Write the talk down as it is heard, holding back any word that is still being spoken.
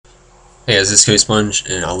Hey guys, this is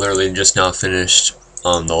ChrisArchieProds, and I literally just now finished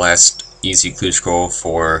the last easy clue scroll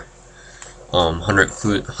for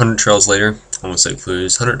 100 trails later. I almost said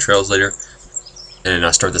clues, 100 trails later, and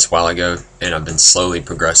I started this a while ago, and I've been slowly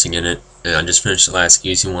progressing in it, and I just finished the last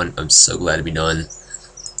easy one. I'm so glad to be done.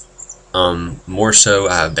 More so,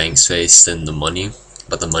 I have bank space than the money,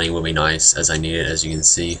 but the money will be nice as I need it, as you can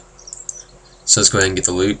see. So let's go ahead and get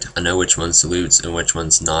the loot. I know which one's the loot and which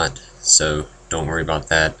one's not, so don't worry about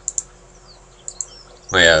that.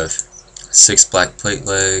 We have 6 black plate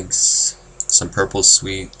legs, some purple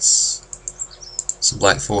sweets, some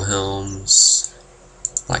black full helms,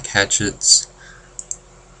 black hatchets.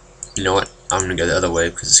 You know what? I'm gonna go the other way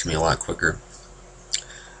because it's gonna be a lot quicker.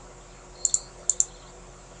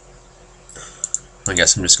 I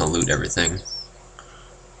guess I'm just gonna loot everything.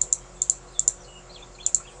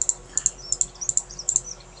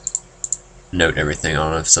 Note everything. I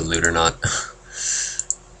don't know if it's a loot or not.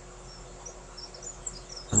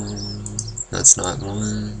 That's not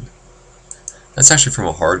one. That's actually from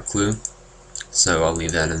a hard clue, so I'll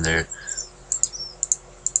leave that in there.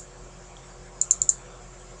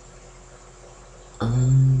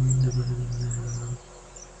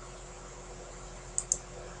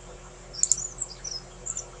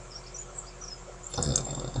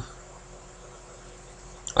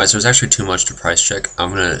 Alright, so it's actually too much to price check.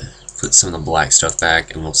 I'm gonna put some of the black stuff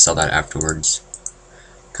back and we'll sell that afterwards,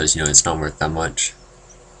 because you know it's not worth that much.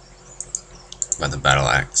 By the battle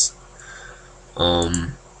axe.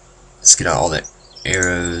 Let's get out all the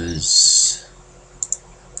arrows.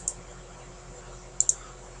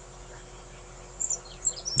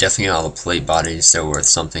 Definitely get all the plate bodies. They're worth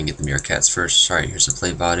something. Get the meerkats first. Sorry, here's the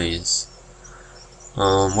plate bodies.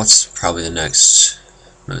 What's probably the next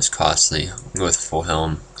most costly? I'm going to go with the full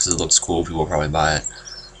helm because it looks cool. People will probably buy it.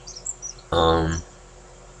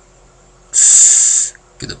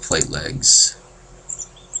 Get the plate legs.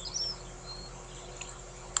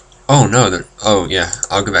 Oh no! Oh yeah,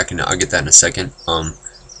 I'll go back and I'll get that in a second.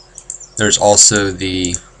 There's also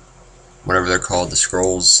the whatever they're called, the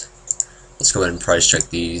scrolls. Let's go ahead and price check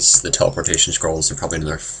these. The teleportation scrolls are probably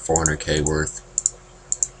another 400k worth.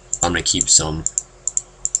 I'm gonna keep some.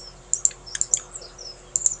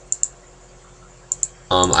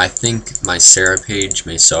 I think my Sarah page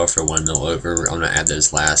may sell for 1 mil over. I'm gonna add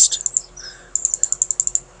those last.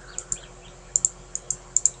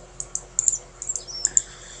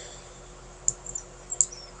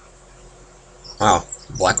 Wow,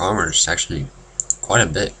 black armor is actually quite a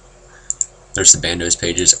bit. There's the Bandos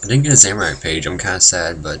pages. I didn't get a Zamorak page. I'm kind of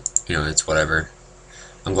sad, but you know, it's whatever.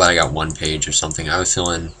 I'm glad I got one page or something. I was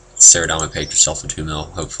feeling Sarah Dama page herself for 2 mil,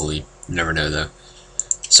 hopefully. You never know though.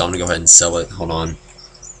 So I'm gonna go ahead and sell it. Hold on.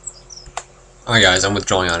 Alright guys, I'm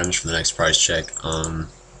withdrawing items for the next price check. I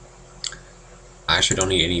actually don't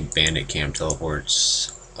need any bandit camp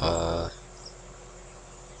teleports. I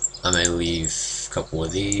may leave a couple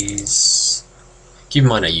of these. Keep in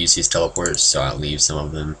mind I use these teleports, so I'll leave some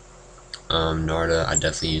of them. Narda, I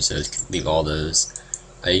definitely use those. Leave all those.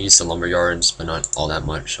 I use the lumber yards, but not all that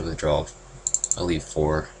much. I'll withdraw. I'll leave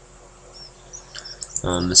 4.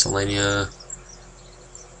 Miscellanea.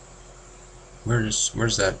 Where's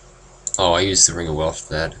that? Oh, I used the Ring of Wealth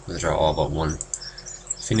for that. Withdraw all but 1.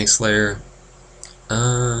 Phoenix Slayer.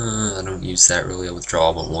 I don't use that really. I withdraw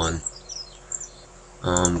all but 1.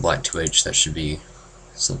 Black 2H. That should be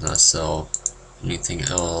something I sell. Anything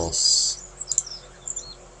else?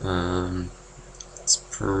 That's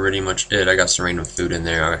pretty much it. I got some random food in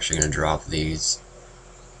there. I'm actually gonna drop these.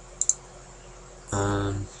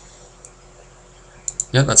 Yeah,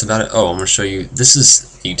 that's about it. Oh, I'm gonna show you. This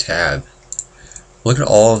is the tab. Look at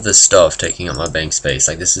all of this stuff taking up my bank space.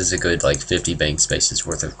 Like, this is a good, like, 50 bank spaces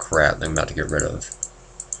worth of crap that I'm about to get rid of.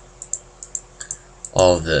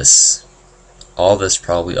 All of this. All of this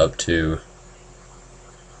probably up to...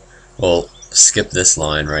 Well, skip this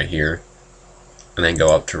line right here. And then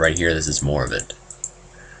go up to right here. This is more of it.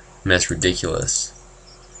 I mean, that's ridiculous.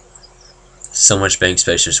 So much bank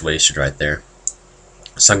space just wasted right there.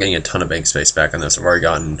 So I'm getting a ton of bank space back on this. I've already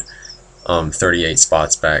gotten 38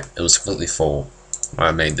 spots back. It was completely full when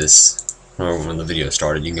I made this, or when the video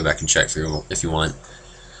started. You can go back and check if you want.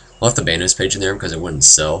 I left the Bandos page in there because it wouldn't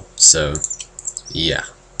sell, so yeah.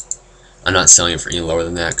 I'm not selling it for any lower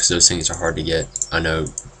than that because those things are hard to get. I know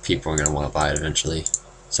people are going to want to buy it eventually,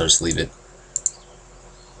 so I'll just leave it.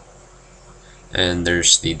 And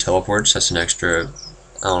there's the teleports. That's an extra,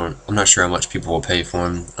 I'm not sure how much people will pay for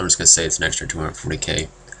them. I'm just going to say it's an extra 240k.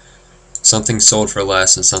 Something sold for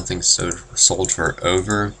less and something sold for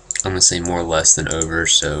over. I'm going to say more or less than over,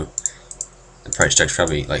 so the price tag's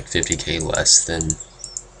probably like 50k less than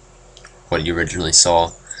what you originally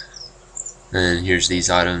saw. And here's these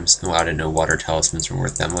items. Oh, I didn't know water talismans were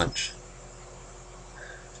worth that much.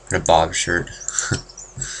 And a Bob shirt.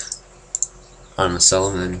 I'm gonna sell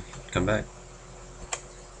them and come back.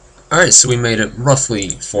 Alright, so we made it roughly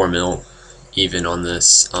 4 mil even on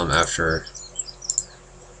this after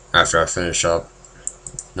I finish up.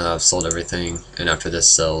 Now I've sold everything, and after this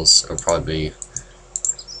sells, it'll probably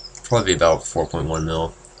be about 4.1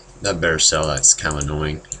 mil. That better sell, that's kind of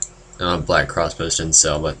annoying. Black crossbows didn't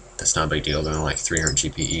sell, but that's not a big deal. They're only like 300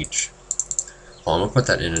 GP each. Well, I'm gonna put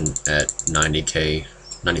that in at 90k,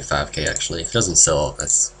 95k actually. If it doesn't sell,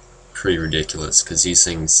 that's pretty ridiculous, because these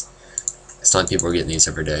things, it's not like people are getting these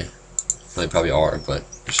every day. Well, they probably are, but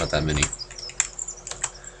there's not that many.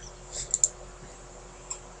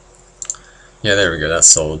 Yeah, there we go, that's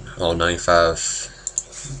sold. Oh,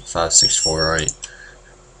 95,564, alright.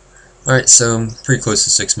 Alright, so pretty close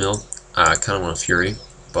to 6 mil. I kind of want a Fury,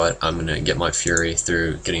 but I'm going to get my Fury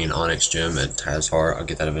through getting an Onyx gem at Tazhar. I'll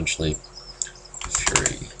get that eventually.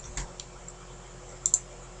 Fury.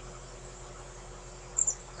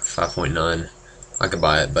 5.9. I could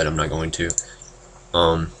buy it, but I'm not going to.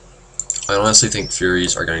 I honestly think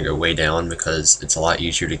Furies are going to go way down because it's a lot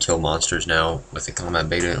easier to kill monsters now with the combat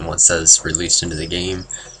beta, and once that's released into the game,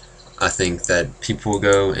 I think that people will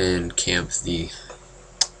go and camp the,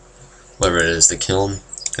 whatever it is, the kiln,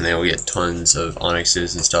 and they will get tons of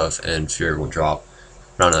Onyxes and stuff, and Fury will drop.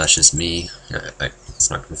 I don't know, that's just me. It's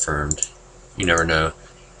not confirmed. You never know.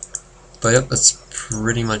 But yep, that's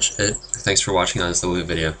pretty much it. Thanks for watching on this little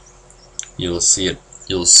video. You'll see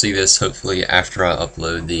this hopefully after I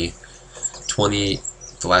upload the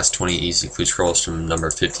last 20 easy clue scrolls from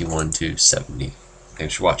number 51 to 70.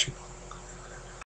 Thanks for watching.